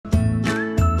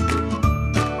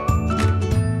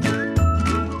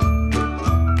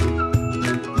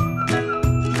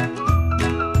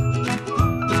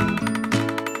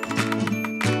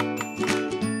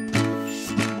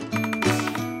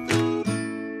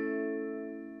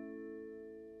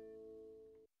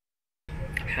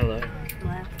Hello.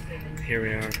 Hello. Here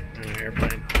we are on an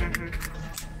airplane.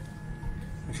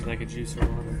 Would you like a juice or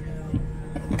water?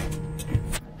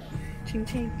 Ching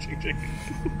ching. Ching ching.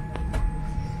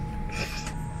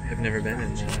 I've never been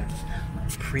in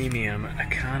premium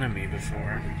economy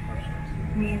before.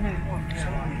 Me either.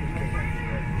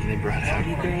 They brought out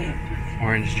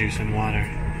orange juice and water.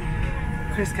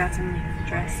 Chris got some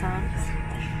dress socks.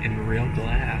 In real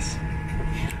glass.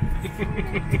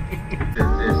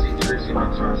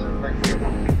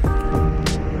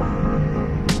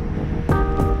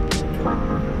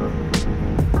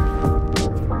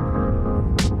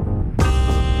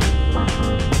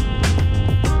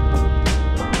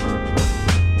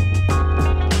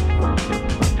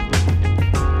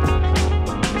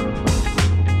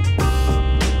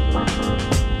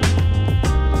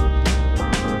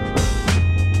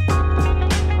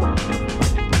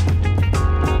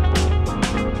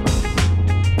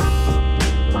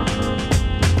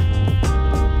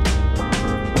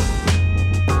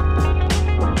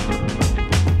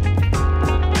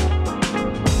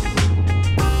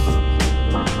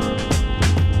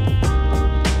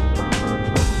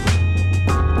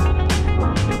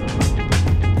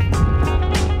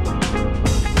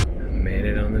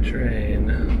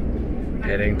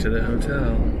 Heading to the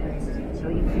hotel.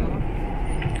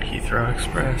 Heathrow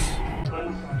Express.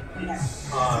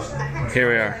 Here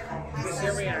we are.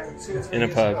 In a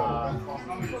pub.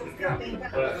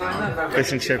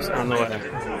 Fish and chips on the way.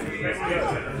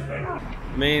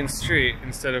 Main Street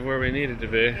instead of where we needed to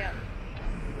be.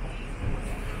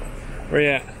 Where you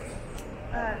at?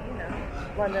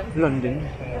 London. London.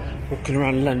 Walking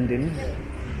around London.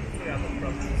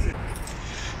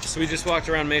 So we just walked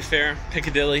around Mayfair,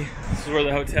 Piccadilly. This is where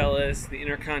the hotel is, the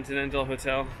Intercontinental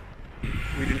Hotel.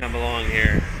 We do not belong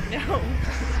here. No.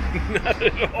 Not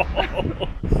at all.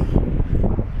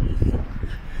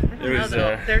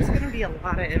 There's going to be a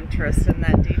lot of interest in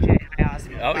that DJ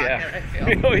Hospital. Oh yeah. I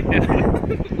feel. Oh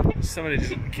yeah. Somebody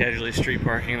just casually street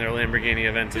parking their Lamborghini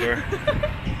Aventador.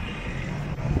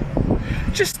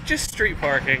 Just street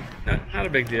parking. Not a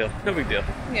big deal. No big deal.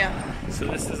 Yeah. So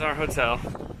this is our hotel.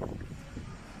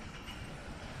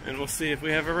 And we'll see if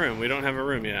we have a room. We don't have a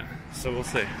room yet, so we'll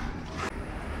see.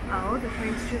 Oh, the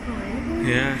Queen's Jubilee?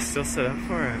 Yeah, still set up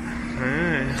for it.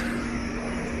 Alright.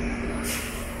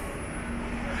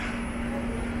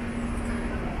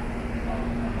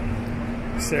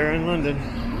 Sarah in London.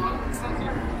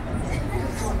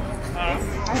 I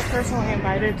was personally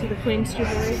invited to the Queen's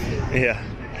Jubilee. Yeah.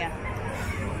 Yeah.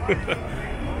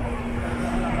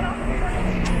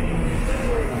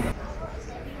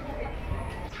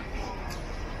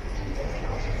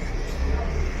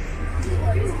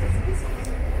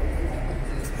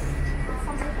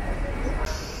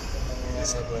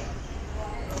 Subway.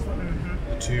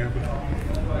 The tube.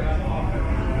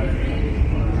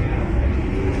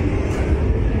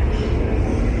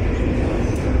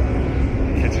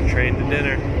 Catch a train to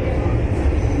dinner.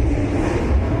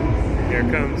 Here it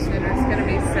comes. Dinner's gonna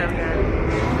be so good.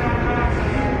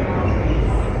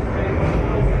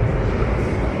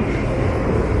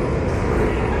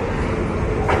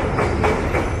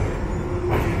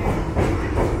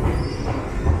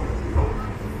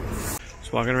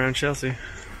 Walking around Chelsea.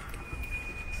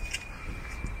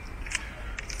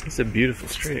 It's a beautiful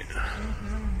street.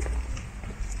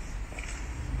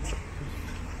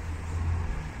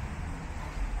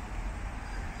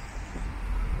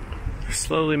 We're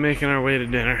slowly making our way to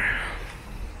dinner.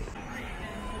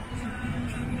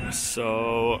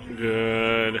 So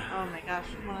good. Oh my gosh,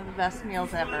 one of the best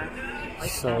meals ever. Like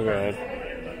so ever.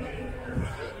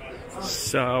 good.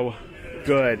 So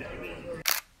good.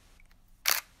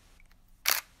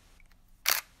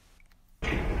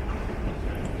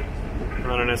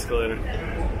 On an escalator.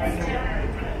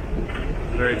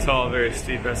 Very tall, very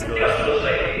steep escalator.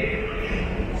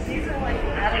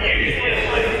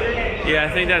 Yeah,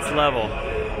 I think that's level.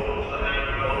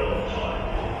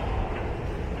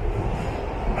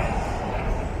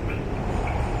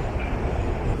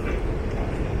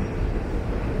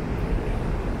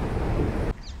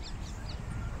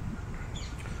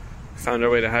 Found our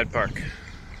way to Hyde Park.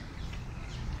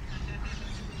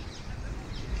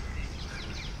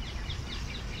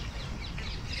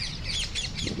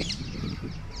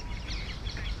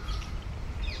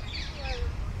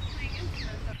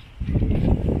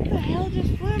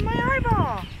 Just flew in my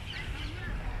eyeball.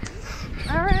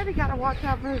 I already gotta watch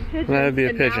out for the pigeons. That'd be a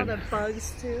and pigeon. Now the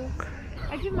bugs too.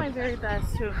 I do my very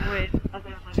best to avoid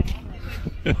other living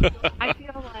I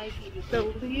feel like the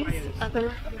least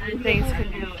other things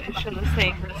can do is show the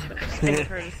same respect and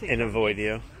courtesy. And avoid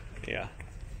you. Yeah.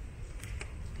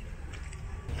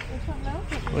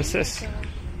 What's this?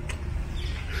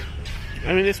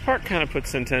 I mean, this park kind of puts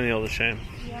Centennial to shame.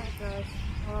 Yeah, it does.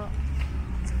 Well,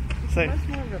 It's like, much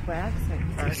more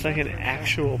relaxing park. it's like an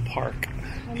actual park.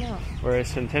 I know. Whereas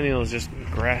Centennial is just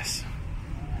grass.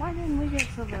 Why didn't we get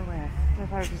silverware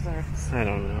with our desserts? I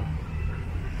don't know.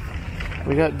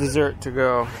 We got dessert to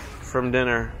go from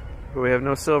dinner, but we have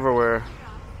no silverware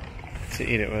to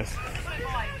eat it with.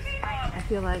 I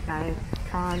feel like I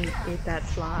can't eat that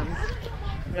flan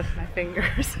with my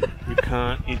fingers. You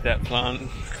can't eat that flan.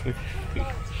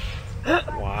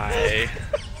 Why?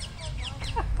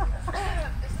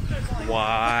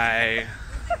 Why?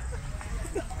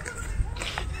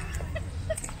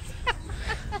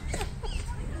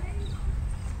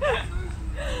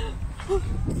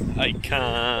 I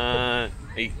can't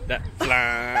eat that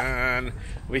flan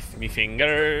with me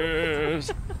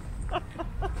fingers.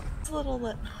 It's a little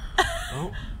lip.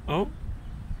 Oh,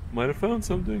 might have found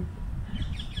something.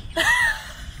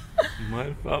 Might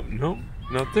have found, nope,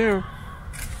 not there.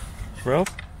 Ralph,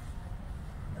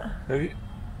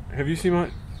 have you seen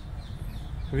my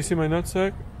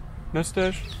nutsack, nut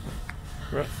stash?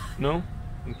 No?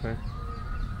 Okay.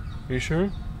 Are you sure?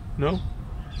 No?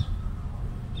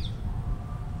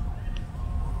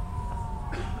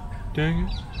 Dang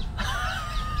it.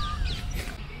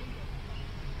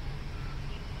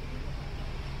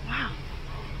 Wow.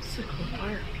 It's a cool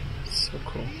park. So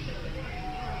cool.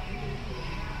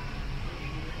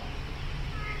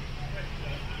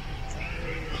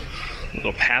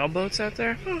 Little paddle boats out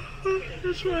there?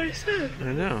 That's what I said.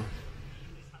 I know.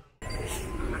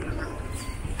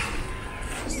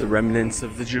 It's the remnants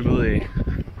of the Jubilee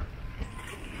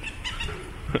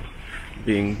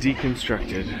being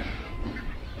deconstructed.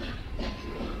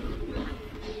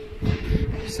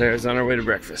 Sarah's on her way to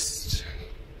breakfast.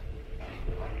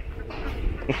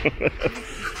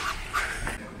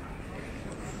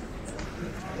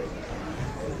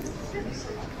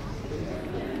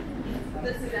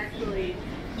 This is actually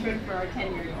a trip for our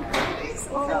 10-year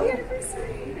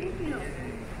anniversary.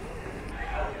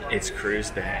 It's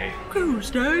cruise day. Cruise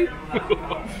day.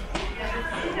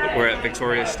 We're at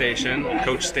Victoria Station,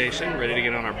 coach station, ready to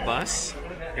get on our bus.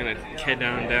 We're gonna head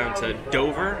down to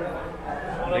Dover.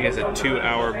 I think it's a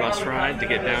 2-hour bus ride to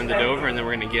get down to Dover, and then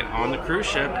we're gonna get on the cruise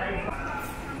ship.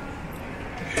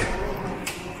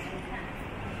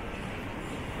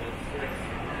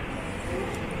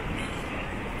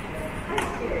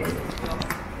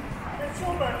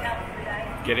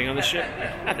 Getting on the ship?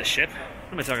 Not the ship.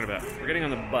 What am I talking about? We're getting on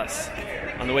the bus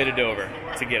on the way to Dover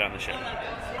to get on the ship.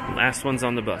 Last one's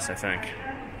on the bus, I think.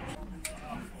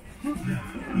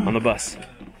 On the bus.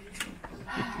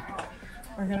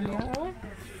 We're gonna be on our way.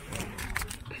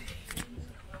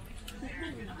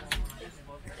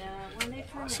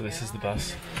 So this is the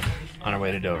bus on our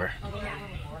way to Dover.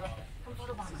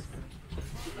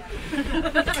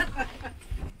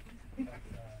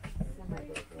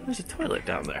 There's a toilet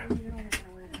down there.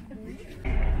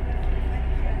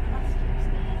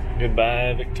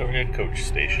 Goodbye, Victoria Coach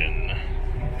Station.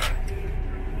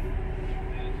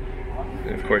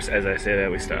 And of course, as I say that,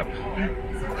 we stop. Yeah.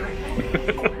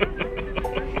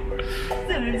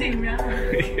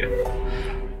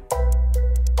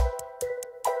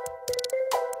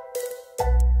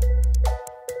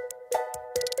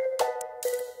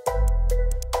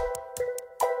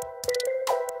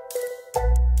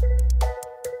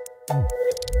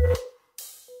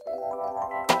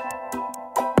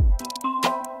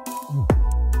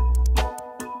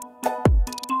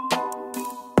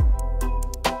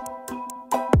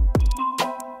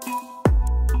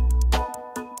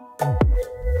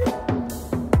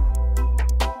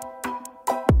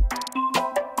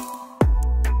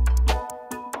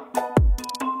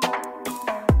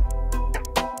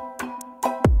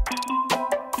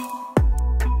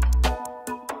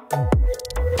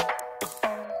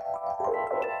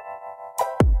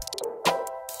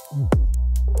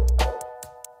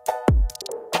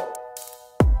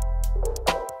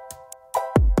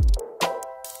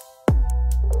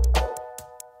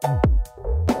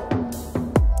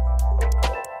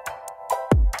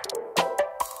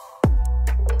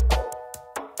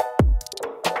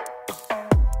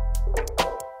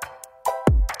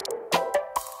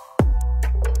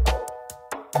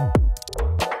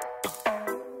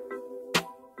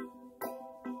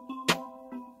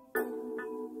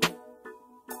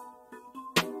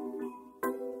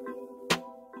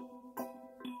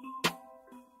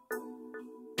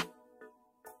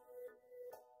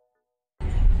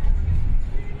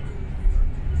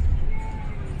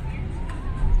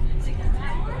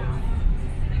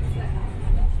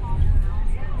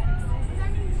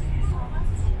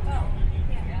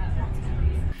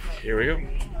 Here we go.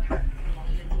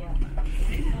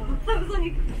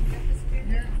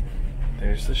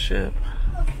 There's the ship.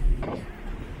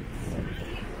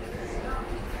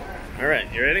 All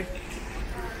right, you ready?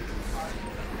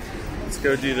 Let's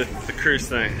go do the cruise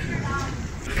thing.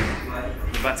 I'm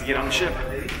about to get on the ship.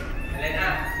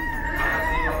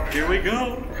 Here we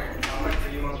go.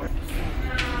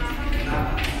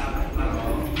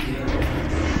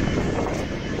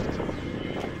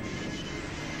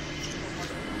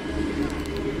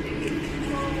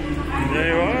 There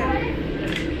you are.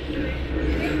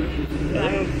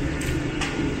 Hello.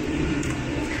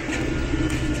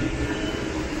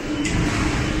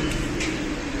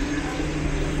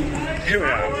 Here we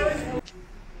are.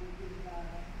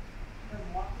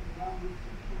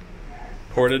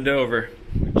 Port of Dover.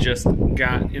 Just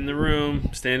got in the room,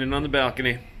 standing on the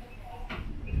balcony.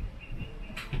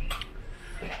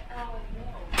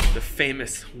 The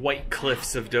famous White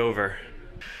Cliffs of Dover.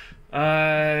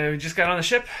 We just got on the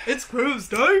ship. It's cruise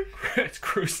day. It's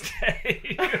cruise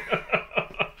day.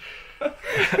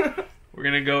 We're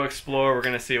gonna go explore. We're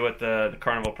gonna see what the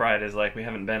Carnival Pride is like. We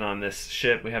haven't been on this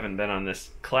ship. We haven't been on this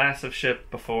class of ship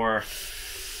before.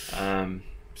 So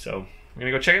we're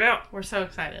gonna go check it out. We're so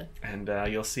excited. And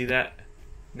you'll see that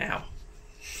now.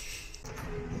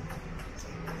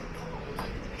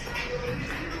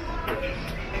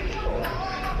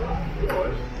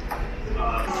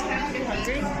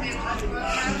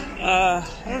 I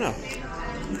don't know.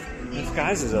 If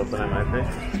Guys is open, I might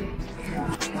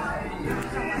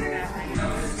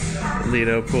be.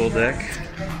 Lido pool deck.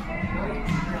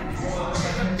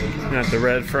 Got the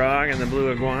red frog and the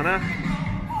blue iguana.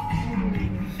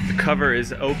 The cover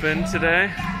is open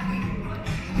today.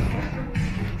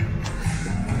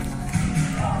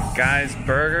 Guys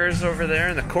Burgers over there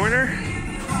in the corner.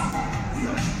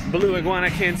 Blue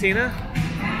Iguana Cantina.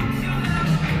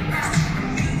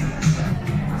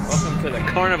 Welcome to the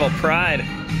Carnival Pride.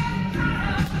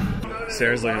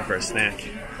 Sarah's looking for a snack.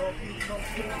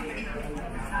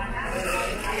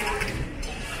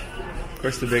 Of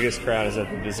course, the biggest crowd is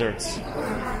at the desserts.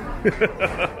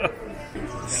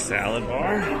 Salad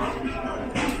bar.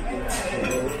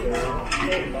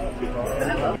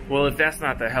 Well, if that's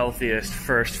not the healthiest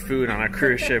first food on a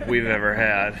cruise ship we've ever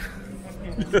had.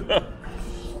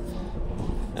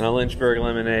 And a Lynchburg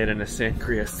lemonade and a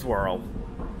sangria swirl.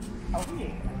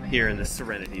 Here in the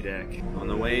Serenity deck. On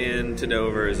the way in to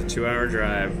Dover is a 2-hour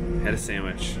drive. Had a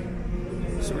sandwich.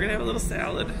 So we're gonna have a little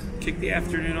salad. Kick the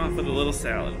afternoon off with a little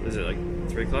salad. Is it like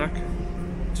 3 o'clock?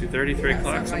 2:30, 3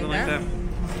 o'clock, something like that?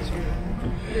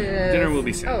 Dinner will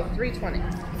be soon. Oh, 3:20.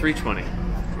 3:20.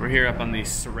 We're here up on the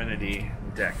Serenity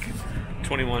deck.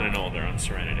 21 and older on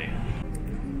Serenity.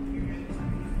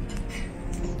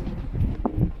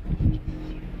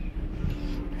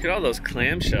 Look at all those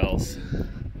clamshells.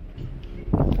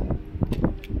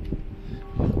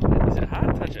 Is it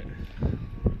hot? Touch it.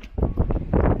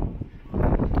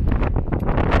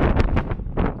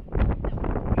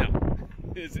 No.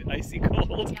 Is it icy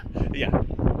cold? Yeah.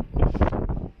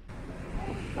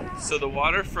 So the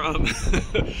water from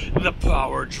the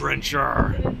power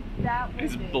drencher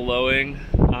is blowing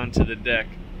onto the deck,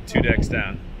 2 decks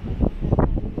down.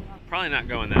 Probably not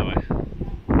going that way.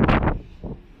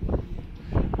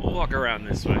 We'll walk around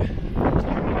this way.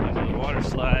 Onto the water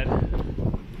slide.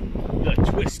 The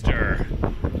Twister.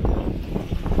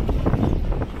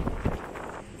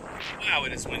 Wow,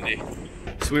 it is windy.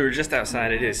 So we were just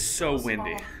outside. It is so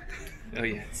windy. Oh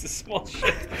yeah, it's a small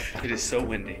ship. It is so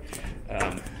windy.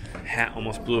 Hat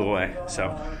almost blew away.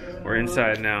 So we're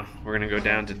inside now. We're gonna go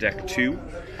down to deck 2.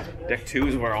 Deck 2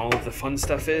 is where all of the fun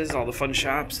stuff is, all the fun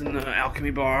shops and the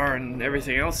alchemy bar and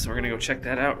everything else. So we're gonna go check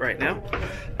that out right now.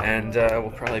 And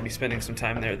we'll probably be spending some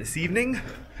time there this evening,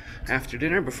 after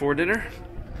dinner, before dinner.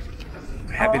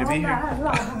 Happy to be here.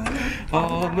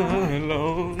 All night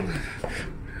long.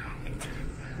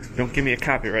 Don't give me a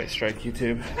copyright strike,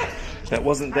 YouTube. That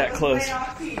wasn't that close.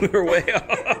 We were way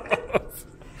off.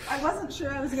 I wasn't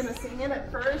sure I was going to sing it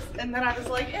at first, and then I was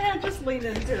like, just lean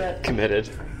into it. Committed.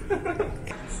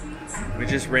 We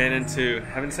just ran into,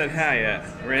 haven't said hi yet,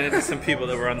 ran into some people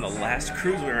that were on the last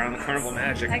cruise we were on, the Carnival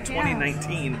Magic in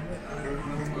 2019.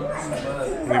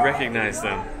 We recognize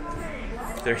them.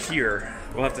 They're here.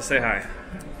 We'll have to say hi.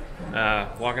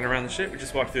 Walking around the ship, we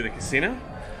just walked through the casino.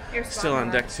 Still on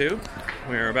deck 2.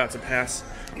 We're about to pass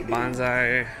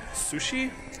Bonsai Sushi.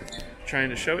 Trying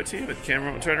to show it to you, but the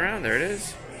camera won't turn around. There it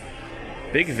is.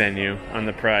 Big venue on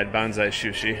the Pride, Bonsai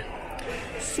Sushi.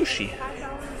 Sushi.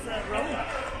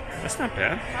 That's not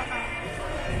bad.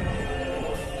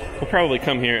 We'll probably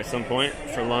come here at some point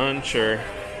for lunch, or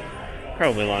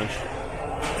probably lunch.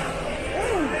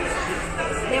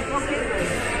 They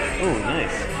Oh,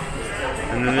 nice.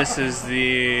 And then this is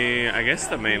the, I guess,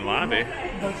 the main lobby.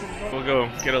 We'll go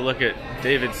get a look at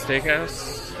David's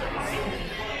Steakhouse.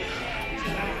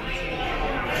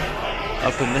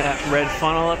 Up in that red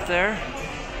funnel up there.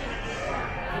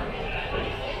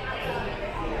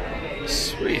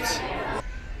 Sweet.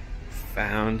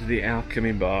 Found the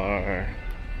Alchemy Bar.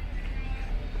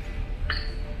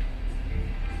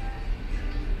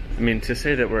 I mean, to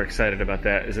say that we're excited about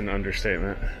that is an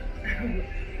understatement.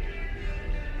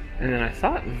 And then I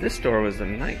thought this door was a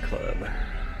nightclub.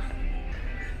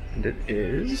 And it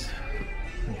is,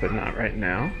 but not right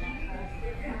now.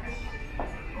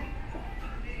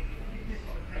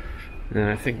 And then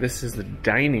I think this is the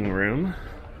dining room.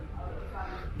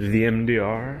 The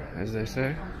MDR, as they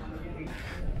say.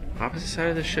 Opposite side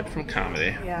of the ship from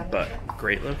comedy, but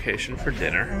great location for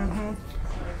dinner.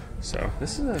 So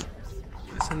this is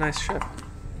a nice ship.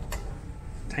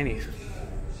 Tiny.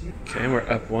 Okay, we're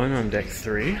up one on deck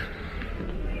 3.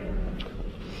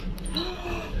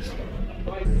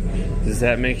 Does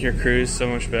that make your cruise so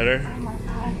much better? Oh my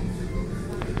god.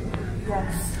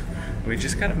 Yes. We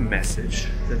just got a message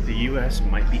that the US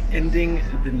might be ending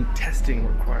the testing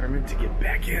requirement to get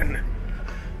back in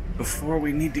before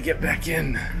we need to get back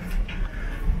in.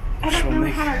 I don't know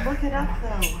how to look it up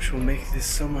though. Which will make this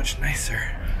so much nicer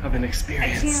of an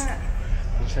experience. I can't.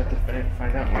 We'll just have to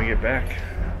find out when we get back.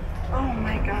 Oh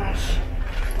my gosh.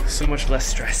 So much less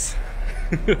stress.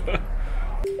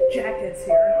 Jackets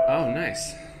here. Oh,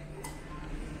 nice.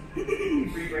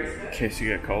 In case you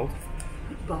get cold.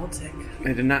 Baltic.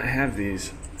 They did not have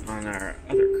these on our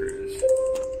other cruise.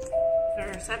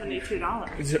 They're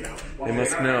 $72. They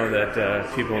must know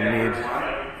that people need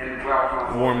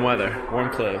warm weather, warm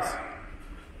clothes.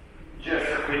 Just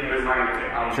a quick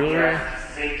reminder, our Jewelry.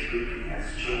 safety briefing has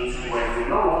changed when we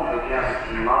no longer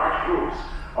gather in large groups.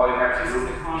 All you have to do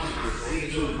is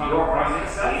proceed to your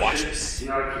participation Watches. in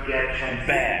order to get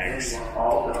Bags.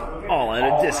 all All at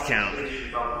a discount.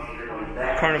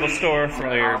 Carnival store for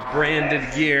all your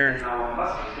branded gear. Our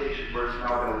bus station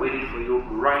personnel are waiting for you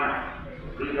right now.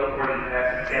 Please don't boarding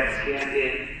pass, get scanned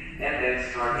in, and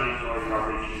then start enjoying your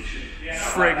vacation.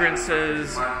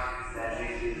 Fragrances.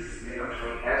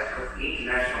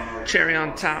 Cherry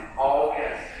on top. All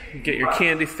guests. Get your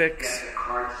candy fix. Get the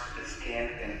cards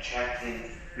scanned and checked in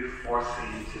before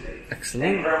seeing today. Excellent.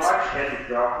 Thank you very much, and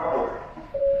it's our over.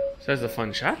 So there's the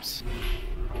fun shops.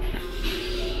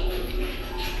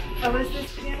 Oh, is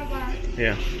this piano bar?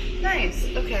 Yeah. Nice.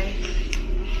 Okay.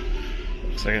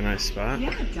 Looks like a nice spot.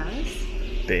 Yeah, it does.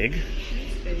 Big.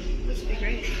 It's big. This would be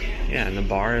great. Yeah, and the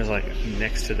bar is like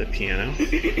next to the piano.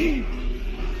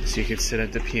 So you could sit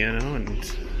at the piano and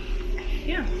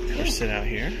or sit out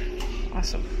here.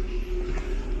 Awesome.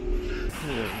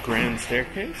 There's a grand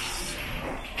staircase.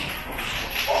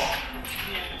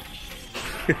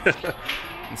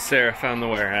 And Sarah found the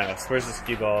warehouse. Where's the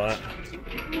skee ball at?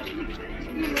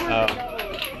 Oh.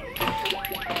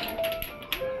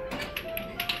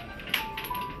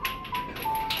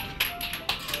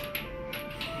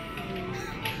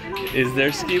 Is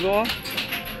there skee ball?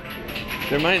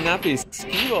 There might not be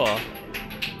skee ball.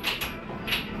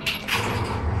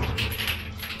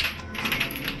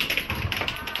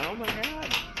 Oh my god.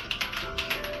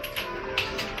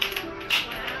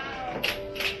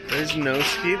 There's no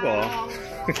skee ball.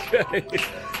 Okay.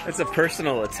 That's a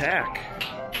personal attack.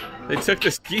 They took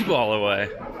the skee ball away.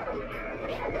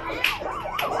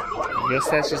 I guess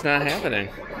that's just not happening.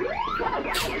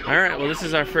 Alright, well this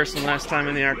is our first and last time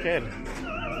in the arcade.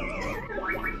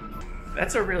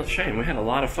 That's a real shame. We had a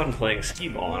lot of fun playing skee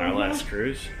ball on our last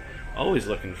cruise. Always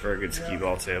looking for a good skee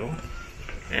ball table.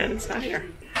 And it's not here.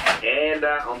 And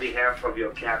on behalf of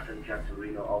your captain, Captain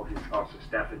Reno, all his awesome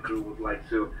staff and crew would like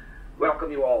to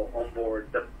welcome you all on board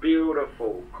the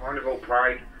beautiful Carnival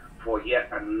Pride for yet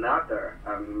another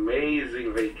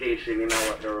amazing vacation in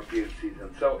our European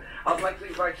season. So I'd like to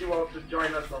invite you all to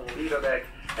join us on Lido Deck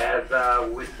as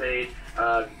we say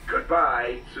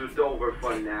goodbye to Dover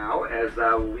for now, as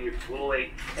we flew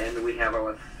late and we have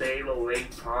our Sailor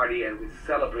Lake party and we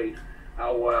celebrate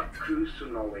our cruise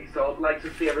to Norway. So I'd like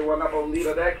to see everyone up on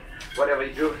Lido Deck. Whatever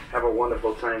you do, have a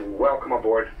wonderful time. Welcome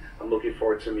aboard. I'm looking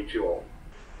forward to meet you all.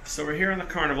 So we're here on the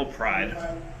Carnival Pride,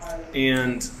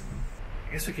 and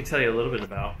I guess we could tell you a little bit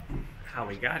about how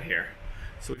we got here.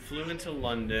 So we flew into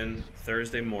London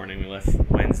Thursday morning. We left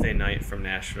Wednesday night from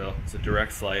Nashville. It's a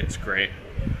direct flight. It's great.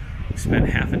 We spent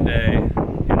half a day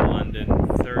in London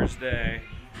Thursday,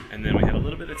 and then we had a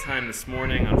little bit of time this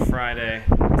morning on Friday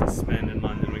to spend in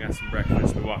London. We got got some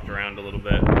breakfast, we walked around a little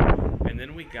bit, and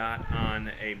then we got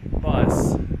on a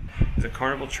bus. It's a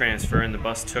Carnival transfer, and the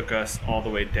bus took us all the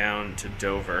way down to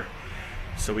Dover.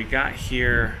 So we got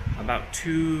here about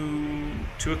 2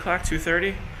 o'clock,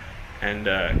 2:30, and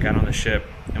got on the ship,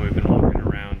 and we've been walking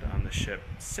around on the ship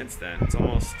since then. It's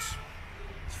almost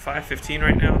 5:15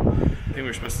 right now. I think we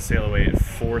were supposed to sail away at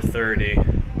 4:30,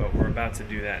 but we're about to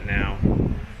do that now.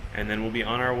 And then we'll be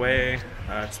on our way.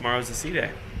 Tomorrow's the sea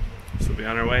day, so we'll be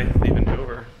on our way, leaving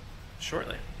Dover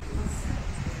shortly.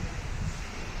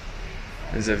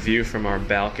 There's a view from our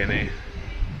balcony.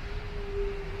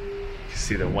 You can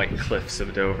see the white cliffs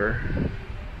of Dover.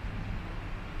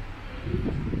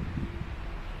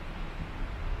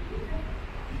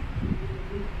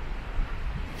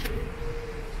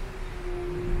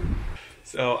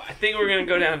 So I think we're gonna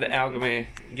go down to Algamy,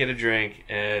 get a drink.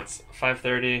 It's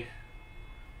 5:30.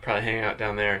 Probably hang out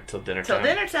down there till dinner time.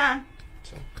 Till dinner time.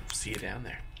 So see you down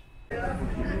there.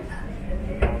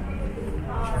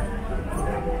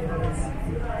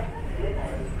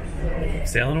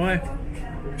 Sailing away.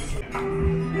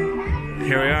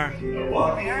 Here we are.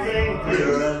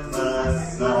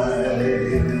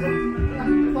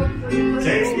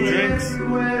 Take some drinks.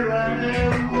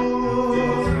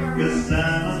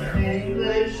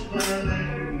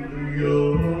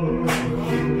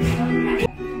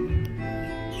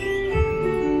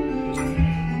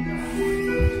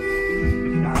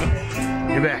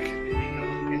 You're back.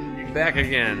 Back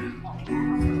again.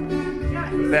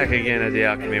 Back again at the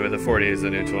Alchemy with the 40 is the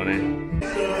new 20.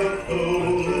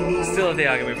 Still at the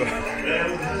Alchemy bar.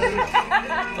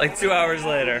 Like 2 hours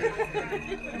later.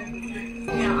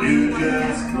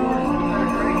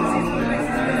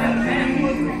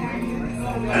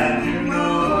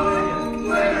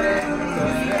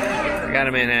 I got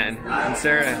a Manhattan. And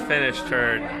Sarah finished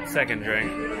her second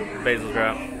drink, basil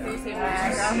drop.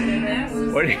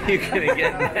 What are you gonna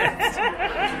get next?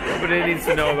 Nobody needs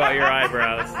to know about your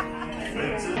eyebrows.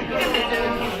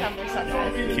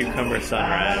 Cucumber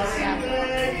sunrise.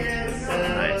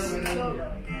 Nice.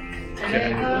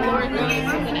 Okay. Lord knows,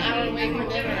 I'm an hour away from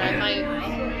dinner. I might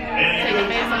take a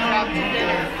basil drop to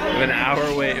dinner. We have an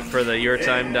hour wait for the Your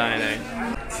Time dining.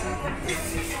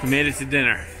 We made it to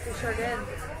dinner. We sure did.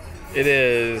 It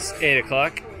is 8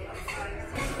 o'clock.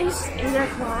 It's 8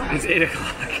 o'clock. It's 8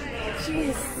 o'clock.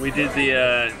 Jeez. We did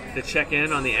the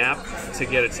check-in on the app to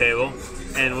get a table,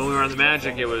 and when we were on the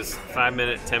Magic, it was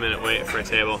 5-minute, 10-minute wait for a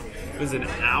table. It was an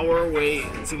hour wait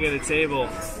to get a table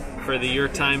for the Your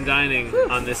Time dining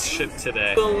on this ship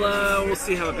today. We'll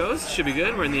see how it goes. Should be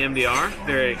good. We're in the MDR.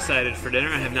 Very excited for dinner.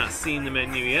 I have not seen the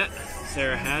menu yet.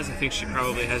 Sarah has. I think she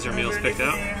probably has her meals picked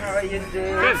out.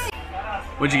 Good.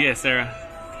 What'd you get, Sarah?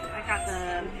 I got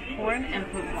the corn and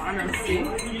poblano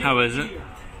soup. How is it?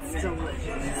 It's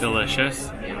delicious.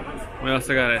 Delicious. We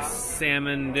also got a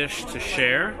salmon dish to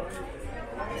share.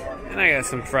 And I got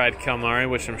some fried calamari,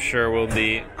 which I'm sure will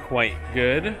be quite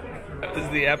good. This is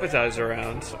the appetizer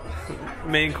round.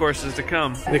 Main courses to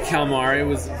come. The calamari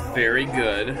was very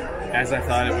good, as I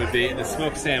thought it would be. The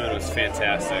smoked salmon was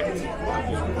fantastic.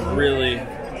 Really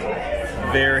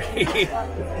very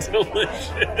delicious.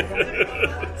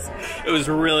 It was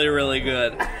really, really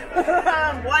good.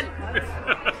 What?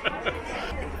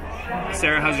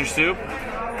 Sarah, how's your soup?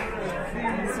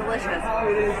 It's delicious.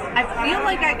 I feel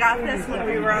like I got this when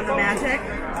we were on the Magic,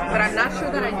 but I'm not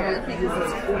sure that I did because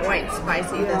it's quite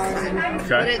spicy this time. Okay.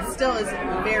 But it still is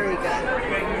very good.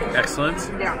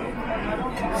 Excellent. Yeah.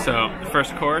 So,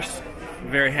 first course.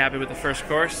 Very happy with the first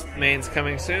course. Main's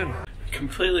coming soon.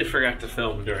 Completely forgot to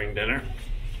film during dinner.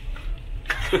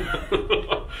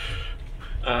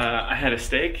 I had a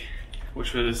steak,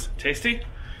 which was tasty.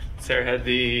 Sarah had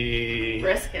the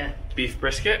Brisket. beef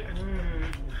brisket.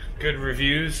 Good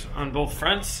reviews on both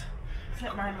fronts.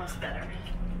 Except mine was better.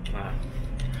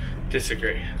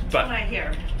 Disagree, That's but what I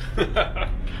hear.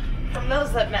 From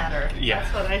those that matter. Yeah.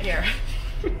 That's what I hear.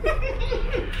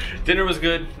 dinner was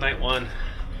good. Night one.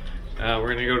 We're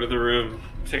gonna go to the room,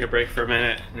 take a break for a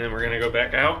minute, and then we're gonna go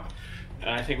back out.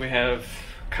 I think we have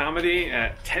comedy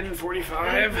at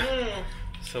 10:45.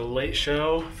 So late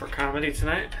show for comedy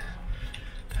tonight.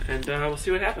 And we'll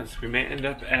see what happens. We may end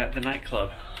up at the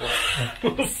nightclub.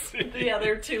 We'll see. The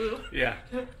other two. Yeah,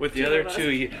 with the other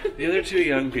two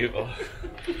young people.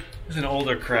 There's an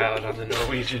older crowd on the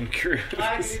Norwegian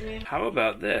cruise. How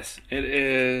about this? It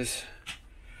is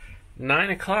 9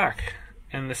 o'clock,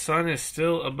 and the sun is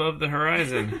still above the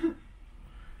horizon.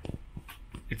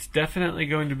 It's definitely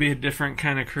going to be a different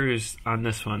kind of cruise on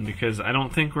this one, because I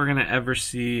don't think we're going to ever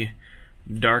see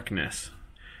darkness.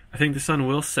 I think the sun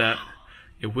will set.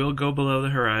 It will go below the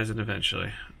horizon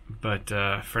eventually, but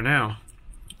for now,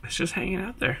 It's just hanging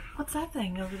out there. What's that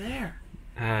thing over there?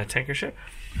 Tanker ship.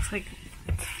 It's like,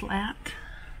 it's flat.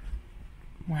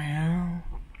 Wow.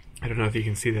 I don't know if you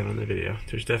can see that on the video.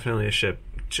 There's definitely a ship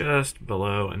just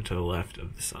below and to the left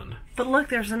of the sun. But look,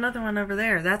 there's another one over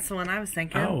there. That's the one I was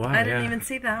thinking. Oh, wow, I didn't even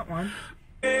see that one.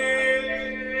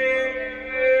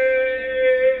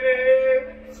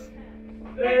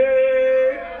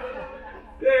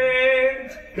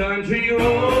 Country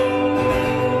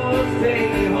roads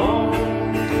take me home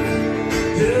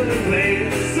to the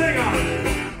place. Sing on.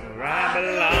 Where I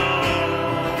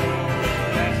belong,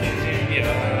 West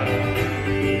Virginia.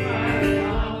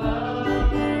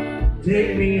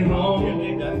 Take me home.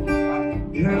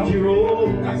 Country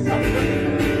roads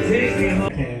take me home.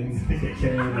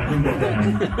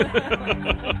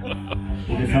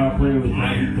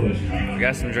 We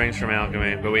got some drinks from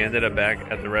Alchemy, but we ended up back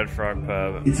at the Red Frog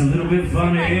pub. It's a little bit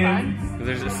funny.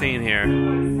 There's a scene here.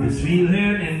 This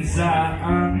feeling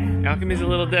inside. Alchemy's a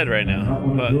little dead right now,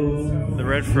 but the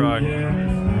Red Frog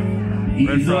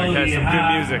has some good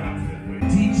music.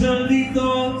 Teach of these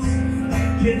thoughts,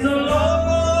 kids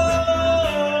alone.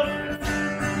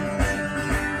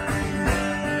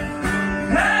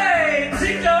 Hey,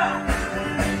 teacher,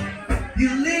 you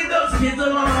leave those kids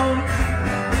alone.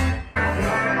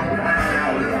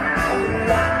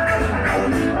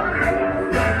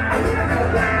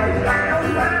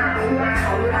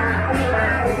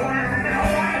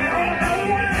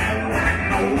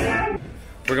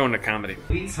 We're going to comedy.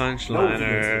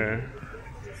 Punchliner.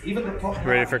 Even the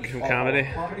Ready for comedy?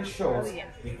 Comedy shows.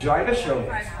 We drive a show.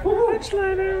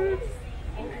 Punchliner.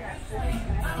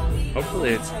 Hopefully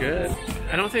it's good.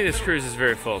 I don't think this cruise is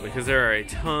very full because there are a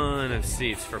ton of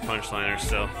seats for Punchliner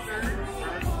still.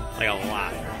 Like a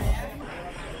lot.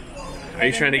 Are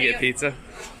you trying to get pizza?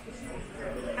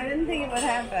 I didn't think it would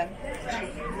happen.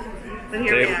 But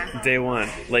here we are. Day one,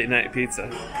 late night pizza.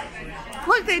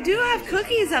 Look, they do have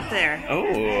cookies up there.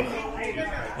 Oh,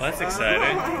 well that's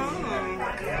exciting.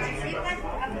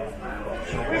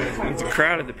 It's a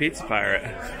crowd at the Pizza Pirate.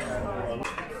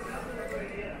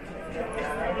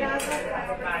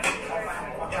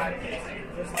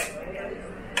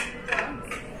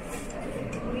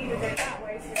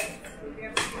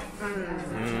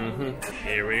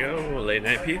 Here we go, late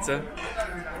night pizza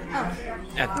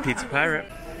at the Pizza Pirate.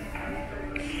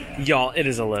 Y'all, it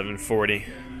is 11:40.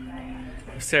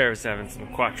 Sarah's having some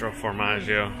quattro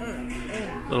formaggio,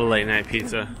 little late night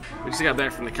pizza. We just got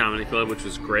back from the comedy club, which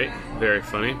was great, very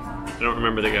funny. I don't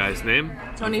remember the guy's name,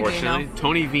 unfortunately.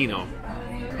 Tony Vino.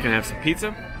 Gonna have some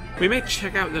pizza. We may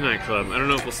check out the nightclub. I don't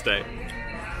know if we'll stay.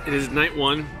 It is night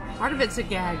one. Part of it's a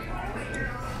gag.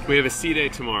 We have a sea day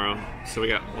tomorrow, so we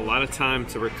got a lot of time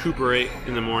to recuperate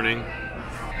in the morning.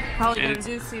 Probably gonna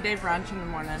do sea day brunch in the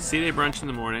morning. Sea day brunch in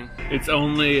the morning. It's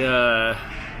only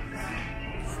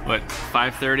what,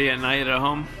 5:30 at night at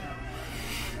home?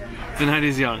 The night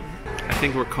is young. I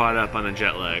think we're caught up on the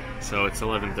jet lag, so it's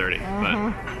 11:30. But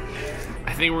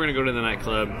I think we're gonna go to the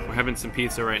nightclub. We're having some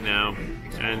pizza right now,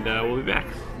 and we'll be back.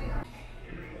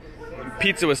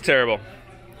 Pizza was terrible.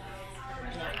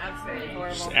 Absolutely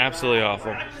horrible. Just absolutely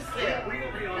awful.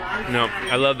 No,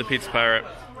 I love the Pizza Pirate.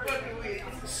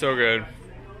 So good.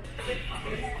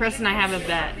 Chris and I have a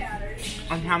bet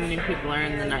on how many people are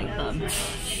in the nightclub.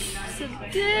 It's a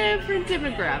different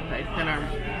demographic than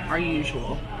our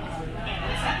usual.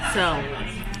 So,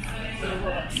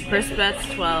 Chris bets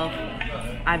 12,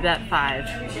 I bet 5.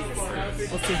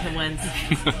 We'll see who wins.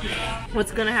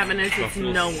 What's gonna happen is it's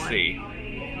We'll no one. see.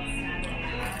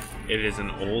 It is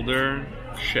an older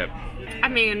ship. I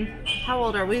mean, how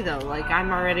old are we though? Like,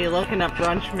 I'm already looking up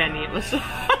brunch menus.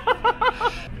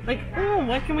 Like, oh,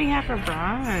 what can we have for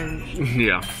brunch?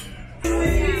 Yeah.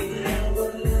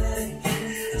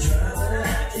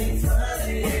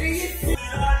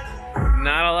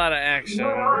 Not a lot of action in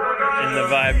the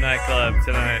Vibe nightclub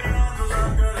tonight.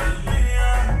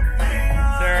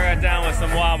 Sarah got down with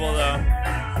some wobble though.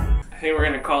 I think we're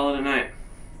gonna call it a night.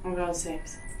 I'm going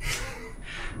Sam's.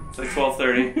 It's like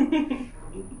 12:30.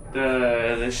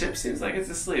 The ship seems like it's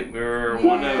asleep. We were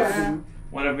one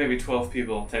of maybe 12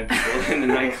 people, 10 people in the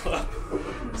nightclub.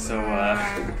 So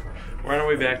we're on our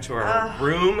way back to our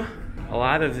room. A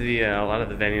lot of the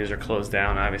venues are closed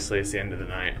down. Obviously, it's the end of the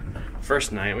night.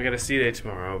 First night. We got a sea day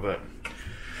tomorrow, but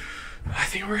I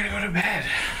think we're gonna go to bed.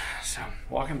 So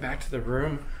walking back to the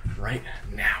room right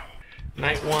now.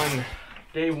 Night one,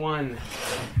 day one,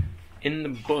 in the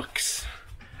books,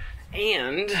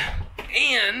 and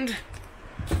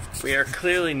we are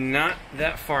clearly not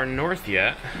that far north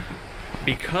yet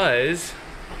because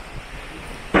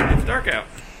it's dark out.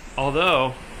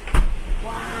 Although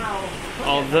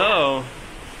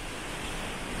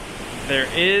there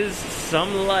is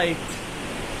some light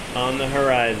on the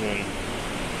horizon.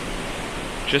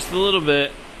 Just a little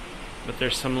bit, but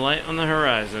there's some light on the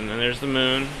horizon. And there's the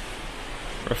moon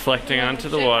reflecting onto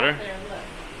the water.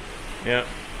 Yep.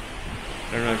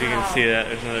 I don't know if you can see that.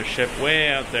 There's another ship way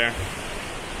out there.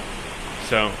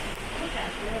 So,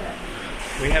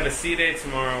 we have a sea day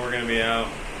tomorrow. We're going to be out,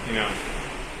 you know,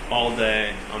 all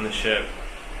day on the ship.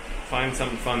 Find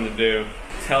something fun to do.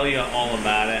 Tell you all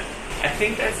about it. I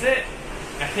think that's it.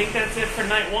 I think that's it for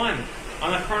night 1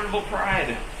 on the Carnival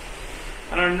Pride.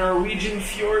 On our Norwegian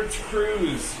Fjords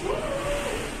cruise.